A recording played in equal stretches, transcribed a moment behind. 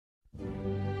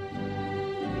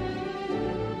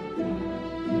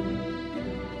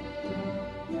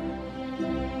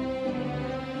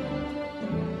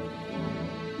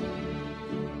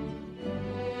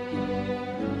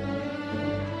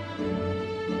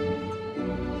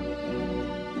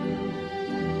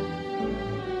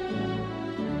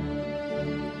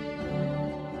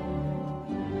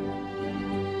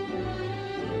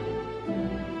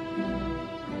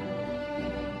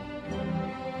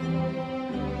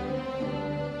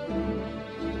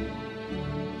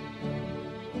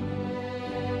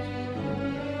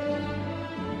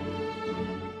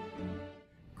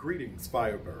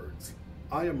Greetings, Firebirds.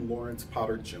 I am Lawrence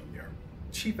Potter Jr.,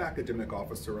 Chief Academic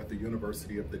Officer at the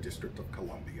University of the District of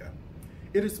Columbia.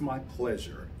 It is my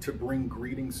pleasure to bring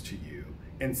greetings to you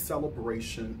in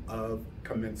celebration of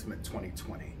Commencement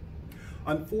 2020.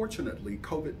 Unfortunately,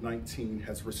 COVID-19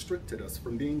 has restricted us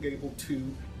from being able to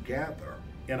gather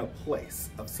in a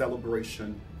place of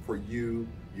celebration for you,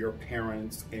 your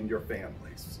parents, and your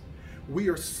families. We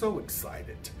are so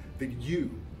excited that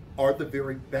you are the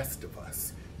very best of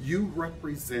us. You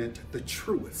represent the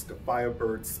truest of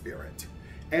Firebird spirit.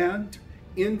 And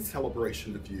in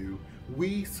celebration of you,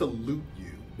 we salute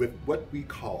you with what we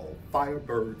call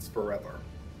Firebirds Forever.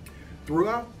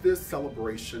 Throughout this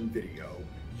celebration video,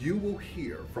 you will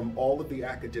hear from all of the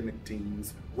academic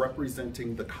deans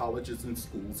representing the colleges and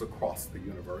schools across the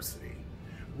university.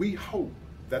 We hope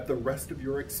that the rest of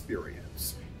your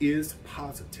experience is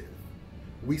positive.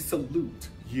 We salute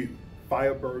you,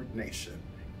 Firebird Nation,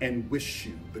 and wish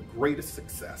you the greatest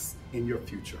success in your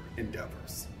future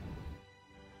endeavors.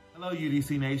 Hello,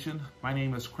 UDC Nation. My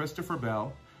name is Christopher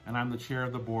Bell, and I'm the chair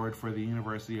of the board for the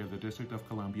University of the District of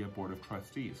Columbia Board of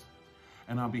Trustees.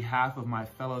 And on behalf of my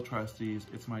fellow trustees,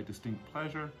 it's my distinct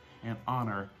pleasure and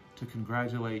honor to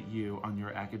congratulate you on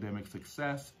your academic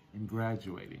success in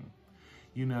graduating.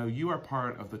 You know, you are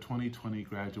part of the 2020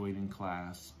 graduating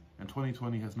class, and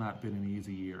 2020 has not been an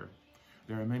easy year.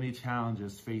 There are many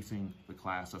challenges facing the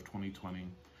class of 2020.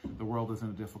 The world is in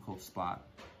a difficult spot.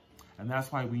 And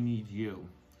that's why we need you,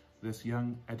 this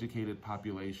young, educated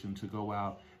population, to go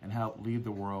out and help lead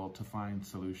the world to find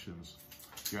solutions.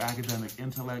 Your academic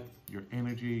intellect, your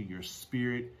energy, your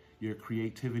spirit, your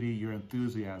creativity, your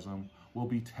enthusiasm will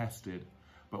be tested,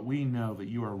 but we know that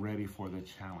you are ready for the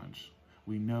challenge.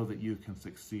 We know that you can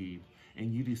succeed,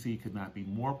 and UDC could not be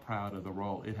more proud of the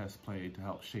role it has played to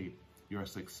help shape your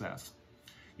success.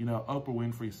 You know, Oprah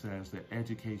Winfrey says that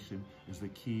education is the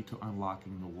key to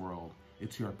unlocking the world.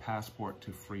 It's your passport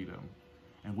to freedom.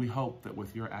 And we hope that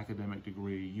with your academic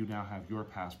degree, you now have your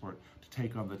passport to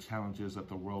take on the challenges that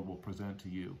the world will present to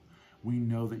you. We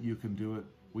know that you can do it.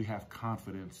 We have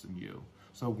confidence in you.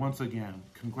 So once again,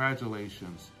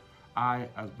 congratulations. I,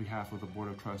 on behalf of the Board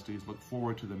of Trustees, look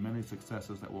forward to the many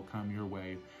successes that will come your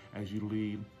way as you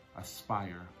lead,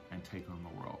 aspire, and take on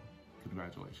the world.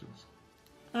 Congratulations.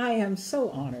 I am so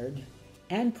honored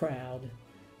and proud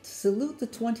to salute the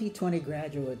 2020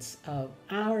 graduates of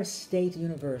our state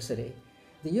university,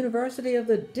 the University of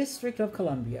the District of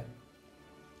Columbia.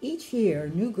 Each year,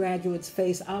 new graduates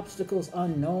face obstacles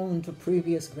unknown to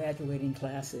previous graduating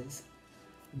classes.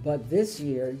 But this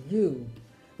year, you,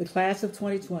 the class of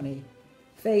 2020,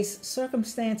 face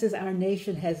circumstances our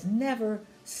nation has never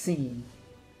seen.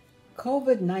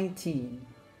 COVID-19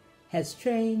 has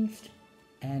changed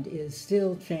and is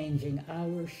still changing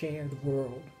our shared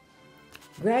world.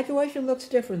 Graduation looks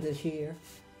different this year.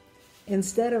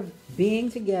 Instead of being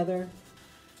together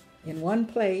in one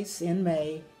place in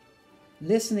May,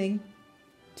 listening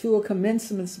to a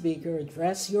commencement speaker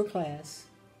address your class,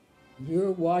 you're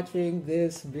watching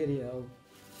this video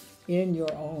in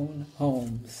your own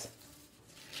homes.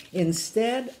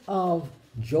 Instead of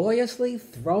joyously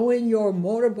throwing your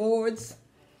mortarboards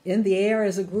in the air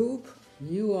as a group,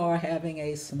 you are having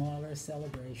a smaller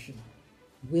celebration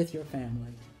with your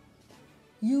family.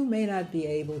 You may not be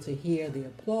able to hear the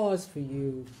applause for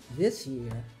you this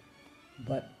year,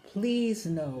 but please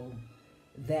know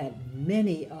that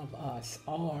many of us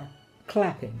are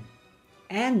clapping,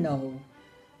 and know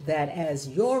that as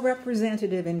your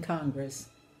representative in Congress,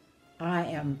 I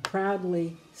am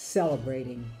proudly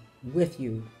celebrating with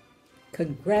you.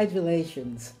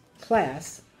 Congratulations,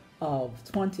 class of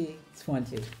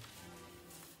 2020.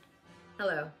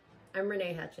 Hello, I'm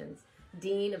Renee Hutchins,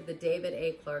 Dean of the David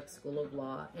A. Clark School of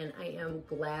Law, and I am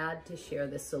glad to share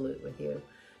this salute with you.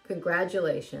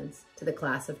 Congratulations to the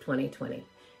class of 2020.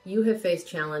 You have faced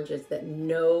challenges that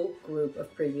no group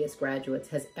of previous graduates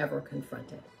has ever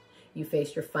confronted. You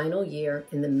faced your final year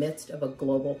in the midst of a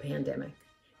global pandemic.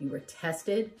 You were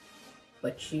tested,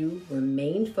 but you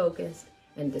remained focused,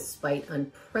 and despite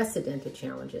unprecedented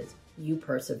challenges, you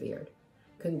persevered.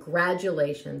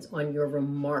 Congratulations on your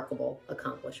remarkable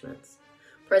accomplishments.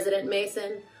 President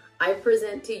Mason, I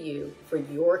present to you for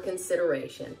your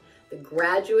consideration the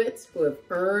graduates who have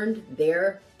earned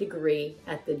their degree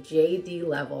at the JD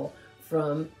level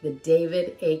from the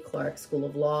David A. Clark School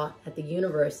of Law at the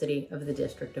University of the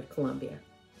District of Columbia.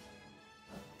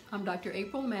 I'm Dr.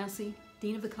 April Massey,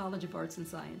 Dean of the College of Arts and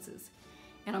Sciences,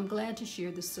 and I'm glad to share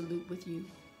this salute with you.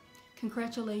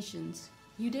 Congratulations,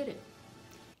 you did it.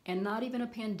 And not even a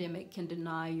pandemic can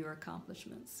deny your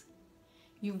accomplishments.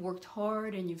 You've worked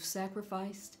hard and you've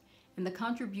sacrificed, and the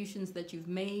contributions that you've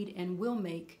made and will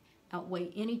make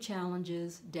outweigh any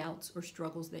challenges, doubts, or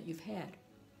struggles that you've had.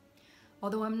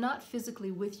 Although I'm not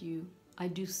physically with you, I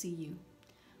do see you.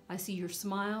 I see your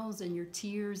smiles and your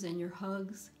tears and your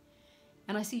hugs.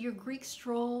 And I see your Greek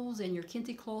strolls and your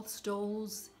kente cloth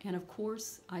stoles. And of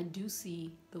course, I do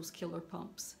see those killer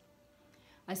pumps.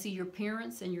 I see your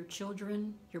parents and your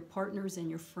children, your partners and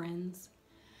your friends.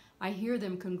 I hear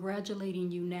them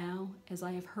congratulating you now as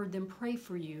I have heard them pray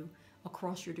for you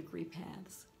across your degree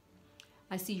paths.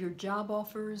 I see your job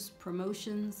offers,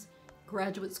 promotions,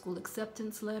 graduate school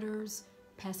acceptance letters,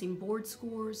 passing board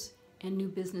scores, and new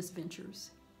business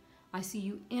ventures. I see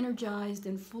you energized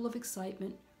and full of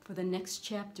excitement for the next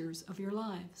chapters of your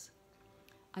lives.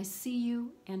 I see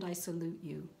you and I salute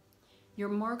you. Your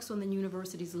marks on the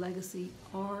university's legacy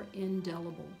are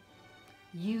indelible.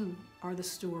 You are the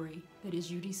story that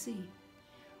is UDC.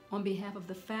 On behalf of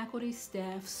the faculty,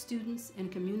 staff, students,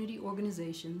 and community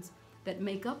organizations that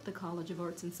make up the College of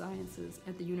Arts and Sciences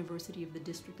at the University of the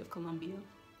District of Columbia,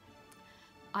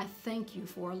 I thank you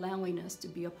for allowing us to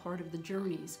be a part of the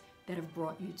journeys that have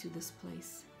brought you to this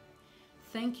place.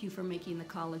 Thank you for making the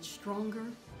college stronger.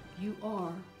 You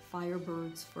are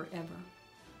Firebirds forever.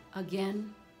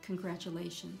 Again,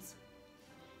 congratulations.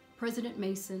 President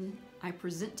Mason, I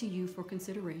present to you for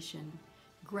consideration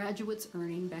graduates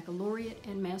earning baccalaureate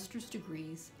and master's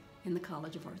degrees in the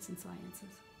College of Arts and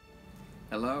Sciences.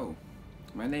 Hello,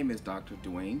 my name is Dr.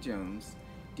 Dwayne Jones,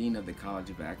 Dean of the College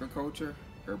of Agriculture,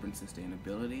 Urban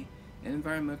Sustainability, and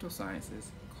Environmental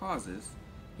Sciences, CAUSES,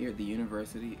 here at the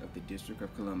University of the District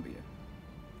of Columbia.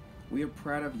 We are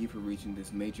proud of you for reaching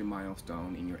this major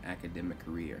milestone in your academic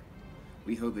career.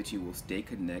 We hope that you will stay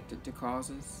connected to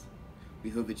CAUSES. We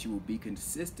hope that you will be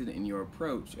consistent in your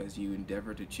approach as you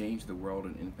endeavor to change the world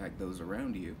and impact those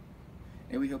around you.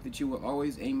 And we hope that you will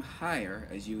always aim higher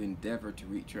as you endeavor to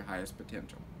reach your highest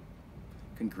potential.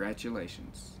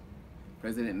 Congratulations.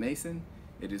 President Mason,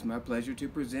 it is my pleasure to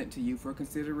present to you for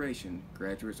consideration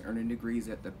graduates earning degrees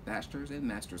at the bachelor's and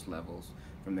master's levels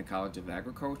from the College of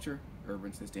Agriculture,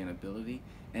 Urban Sustainability,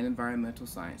 and Environmental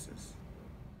Sciences.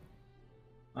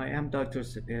 I am Dr.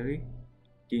 Seperi,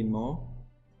 Dean Mo,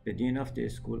 the Dean of the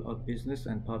School of Business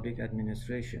and Public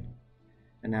Administration,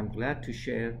 and I'm glad to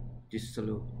share this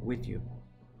salute with you.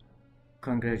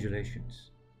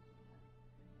 Congratulations.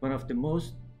 One of the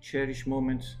most cherished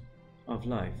moments of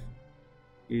life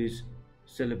is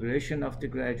celebration of the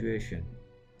graduation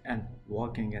and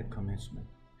walking at commencement.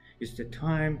 It's the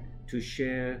time to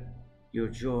share your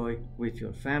joy with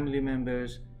your family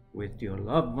members, with your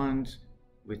loved ones,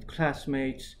 with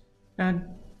classmates, and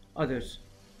others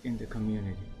in the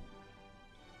community.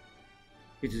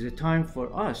 It is a time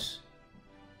for us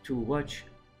to watch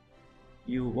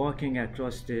you walking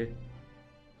across the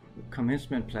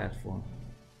commencement platform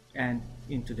and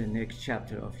into the next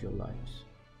chapter of your lives.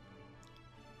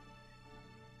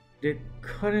 The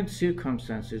current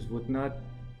circumstances would not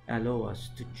allow us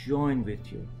to join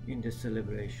with you in the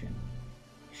celebration,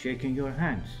 shaking your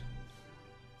hands,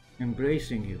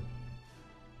 embracing you,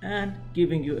 and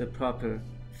giving you a proper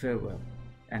farewell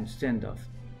and send-off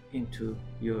into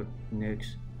your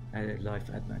next life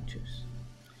adventures.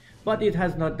 But it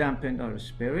has not dampened our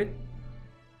spirit,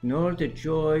 nor the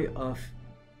joy of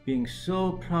being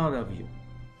so proud of you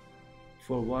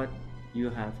for what you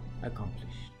have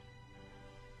accomplished.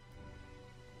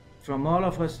 From all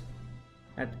of us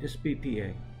at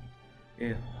SBPA,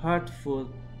 a heartfelt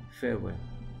farewell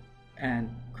and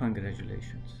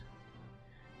congratulations.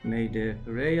 May the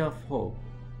ray of hope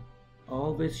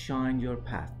always shine your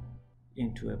path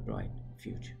into a bright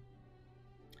future.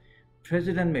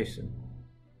 President Mason,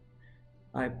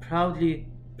 I proudly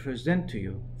present to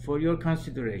you for your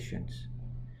considerations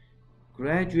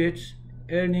graduates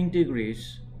earning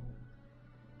degrees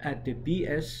at the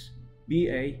BS,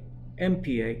 BA,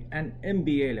 MPA, and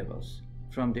MBA levels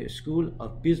from the School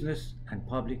of Business and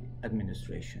Public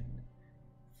Administration.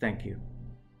 Thank you.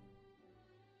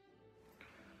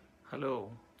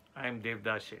 Hello, I am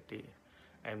Devdas Shetty.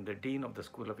 I am the Dean of the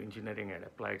School of Engineering and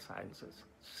Applied Sciences,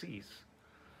 SEAS.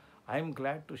 I am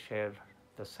glad to share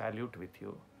the salute with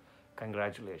you.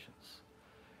 Congratulations.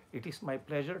 It is my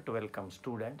pleasure to welcome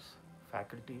students,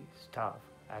 faculty, staff,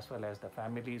 as well as the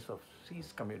families of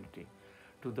SEAS community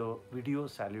to the video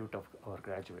salute of our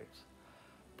graduates.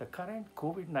 The current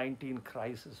COVID-19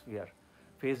 crisis we are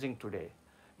facing today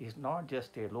is not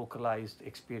just a localized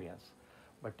experience,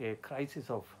 but a crisis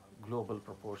of global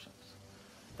proportions.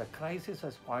 The crisis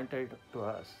has pointed to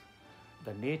us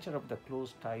the nature of the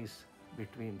close ties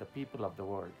between the people of the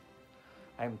world.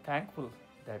 I am thankful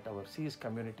that our SEAS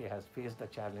community has faced the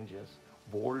challenges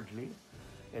boldly,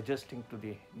 adjusting to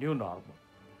the new normal.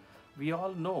 We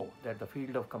all know that the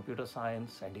field of computer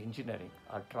science and engineering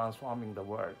are transforming the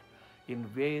world in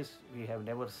ways we have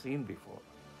never seen before.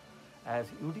 As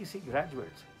UDC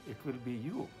graduates, it will be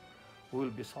you who will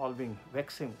be solving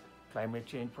vexing climate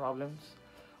change problems,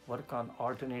 work on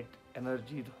alternate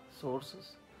energy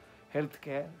sources,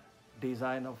 healthcare,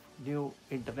 design of new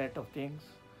Internet of Things,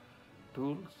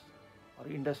 tools, or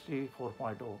Industry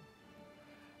 4.0.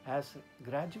 As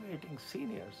graduating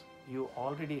seniors, you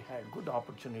already had good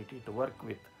opportunity to work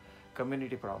with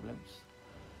community problems,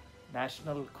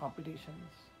 national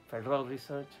competitions, federal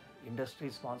research,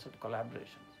 industry-sponsored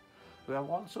collaborations. We have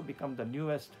also become the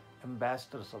newest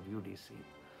ambassadors of UDC,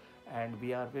 and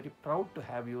we are very proud to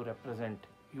have you represent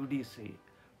UDC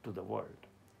to the world.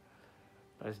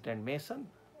 President Mason,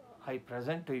 I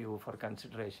present to you for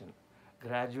consideration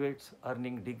graduates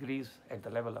earning degrees at the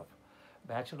level of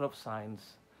Bachelor of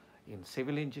Science in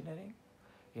Civil Engineering,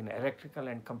 in Electrical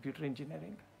and Computer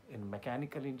Engineering, in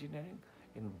Mechanical Engineering,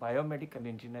 in Biomedical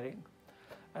Engineering,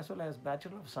 as well as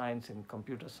Bachelor of Science in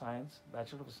Computer Science,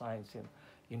 Bachelor of Science in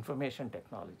Information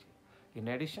Technology. In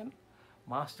addition,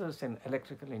 Masters in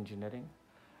Electrical Engineering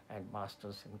and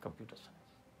Masters in Computer Science.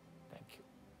 Thank you.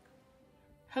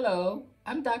 Hello,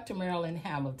 I'm Dr. Marilyn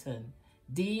Hamilton,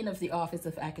 Dean of the Office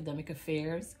of Academic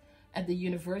Affairs at the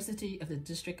University of the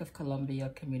District of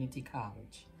Columbia Community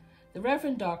College. The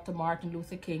Reverend Dr. Martin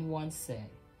Luther King once said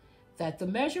that the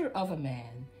measure of a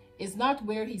man is not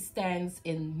where he stands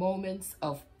in moments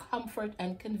of comfort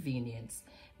and convenience,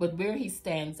 but where he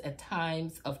stands at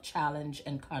times of challenge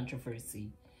and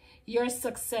controversy. Your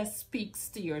success speaks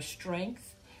to your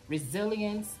strength,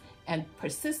 resilience, and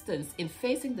persistence in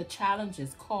facing the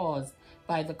challenges caused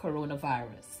by the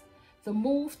coronavirus. The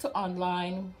move to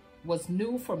online was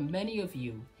new for many of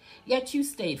you, yet you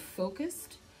stayed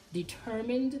focused,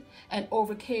 determined, and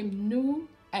overcame new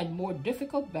and more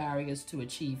difficult barriers to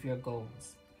achieve your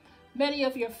goals. Many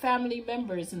of your family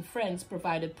members and friends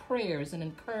provided prayers and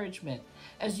encouragement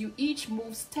as you each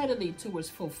moved steadily towards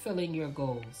fulfilling your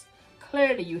goals.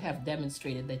 Clearly, you have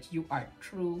demonstrated that you are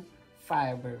true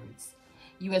Firebirds.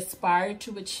 You aspired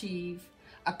to achieve,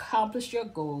 accomplish your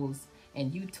goals,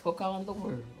 and you took on the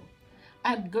world.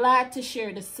 I'm glad to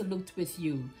share this salute with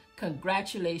you.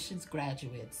 Congratulations,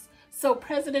 graduates. So,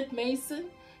 President Mason,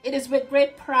 it is with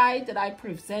great pride that I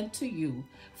present to you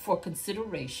for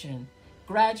consideration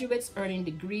graduates earning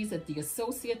degrees at the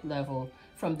associate level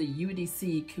from the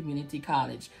UDC Community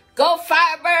College. Go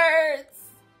Firebirds!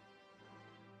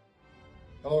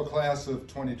 Hello, class of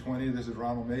 2020. This is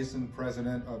Ronald Mason,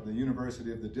 president of the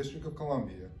University of the District of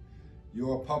Columbia,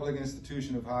 your public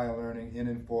institution of higher learning in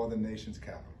and for the nation's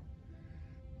capital.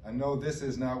 I know this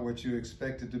is not what you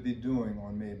expected to be doing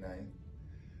on May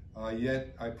 9th,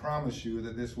 yet I promise you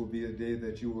that this will be a day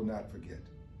that you will not forget.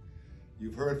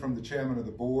 You've heard from the chairman of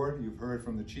the board, you've heard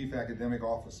from the chief academic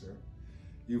officer,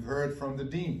 you've heard from the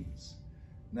deans.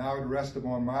 Now it rests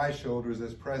upon my shoulders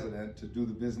as president to do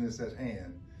the business at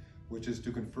hand, which is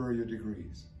to confer your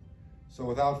degrees. So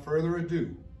without further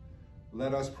ado,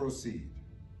 let us proceed.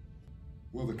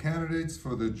 Will the candidates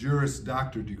for the Juris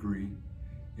Doctor degree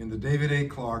in the David A.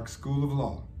 Clark School of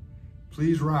Law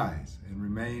please rise and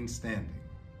remain standing?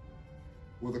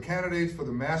 Will the candidates for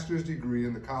the master's degree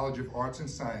in the College of Arts and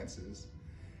Sciences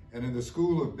and in the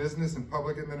School of Business and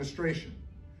Public Administration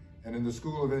and in the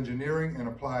School of Engineering and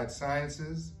Applied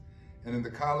Sciences and in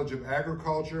the College of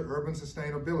Agriculture, Urban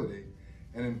Sustainability,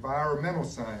 and Environmental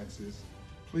Sciences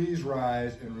please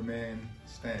rise and remain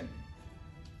standing?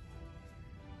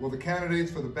 Will the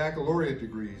candidates for the baccalaureate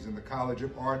degrees in the College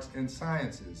of Arts and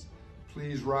Sciences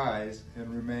please rise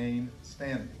and remain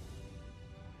standing?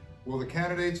 Will the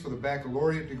candidates for the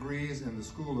baccalaureate degrees in the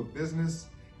School of Business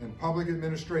and Public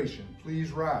Administration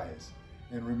please rise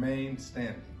and remain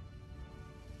standing?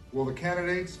 Will the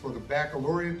candidates for the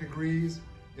baccalaureate degrees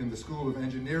in the School of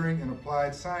Engineering and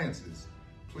Applied Sciences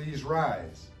please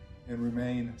rise and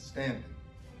remain standing?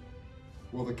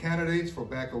 Will the candidates for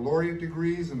baccalaureate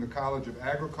degrees in the College of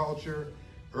Agriculture,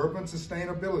 Urban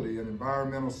Sustainability, and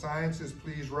Environmental Sciences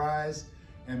please rise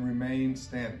and remain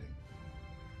standing?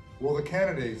 Will the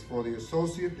candidates for the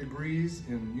associate degrees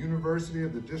in University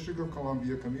of the District of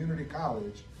Columbia Community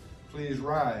College please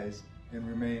rise and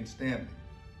remain standing?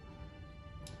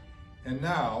 And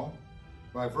now,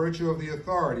 by virtue of the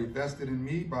authority vested in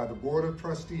me by the Board of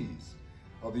Trustees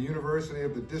of the University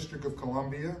of the District of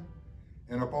Columbia,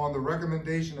 and upon the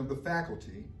recommendation of the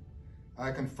faculty,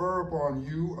 I confer upon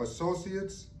you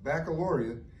associate's,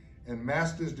 baccalaureate, and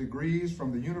master's degrees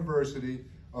from the University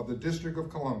of the District of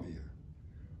Columbia,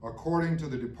 according to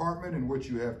the department in which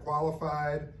you have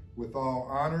qualified with all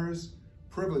honors,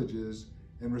 privileges,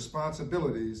 and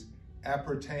responsibilities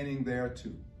appertaining thereto.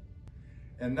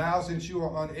 And now, since you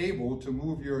are unable to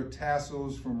move your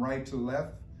tassels from right to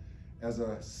left as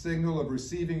a signal of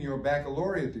receiving your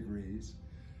baccalaureate degrees,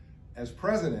 as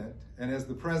president and as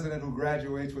the president who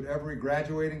graduates with every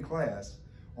graduating class,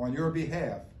 on your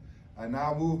behalf, I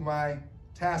now move my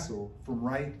tassel from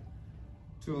right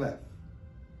to left.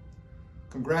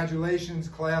 Congratulations,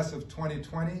 class of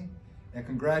 2020, and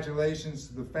congratulations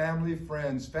to the family,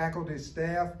 friends, faculty,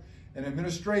 staff, and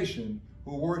administration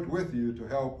who worked with you to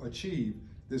help achieve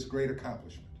this great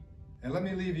accomplishment. And let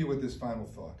me leave you with this final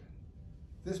thought.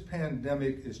 This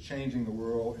pandemic is changing the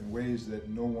world in ways that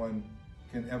no one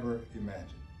can ever imagine.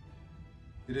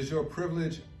 It is your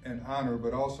privilege and honor,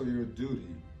 but also your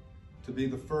duty, to be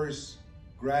the first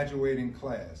graduating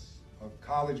class of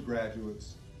college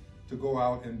graduates to go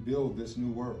out and build this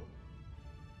new world.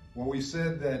 When we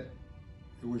said that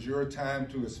it was your time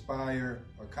to aspire,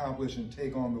 accomplish, and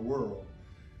take on the world,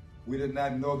 we did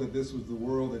not know that this was the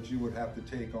world that you would have to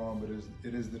take on, but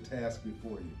it is the task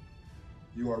before you.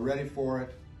 You are ready for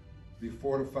it. Be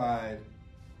fortified,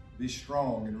 be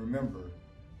strong, and remember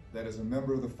that as a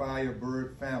member of the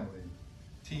Firebird family,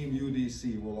 Team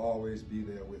UDC will always be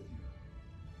there with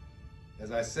you.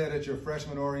 As I said at your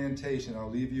freshman orientation, I'll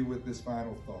leave you with this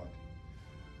final thought.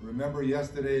 Remember,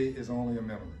 yesterday is only a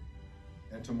memory,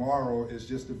 and tomorrow is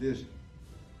just a vision.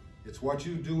 It's what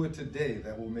you do with today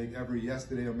that will make every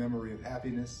yesterday a memory of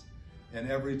happiness and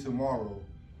every tomorrow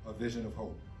a vision of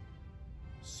hope.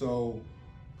 So,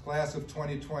 class of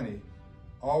 2020,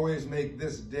 always make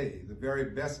this day the very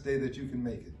best day that you can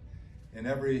make it. And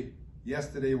every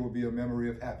yesterday will be a memory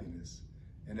of happiness,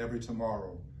 and every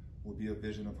tomorrow will be a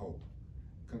vision of hope.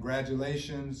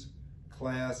 Congratulations,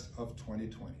 class of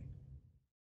 2020.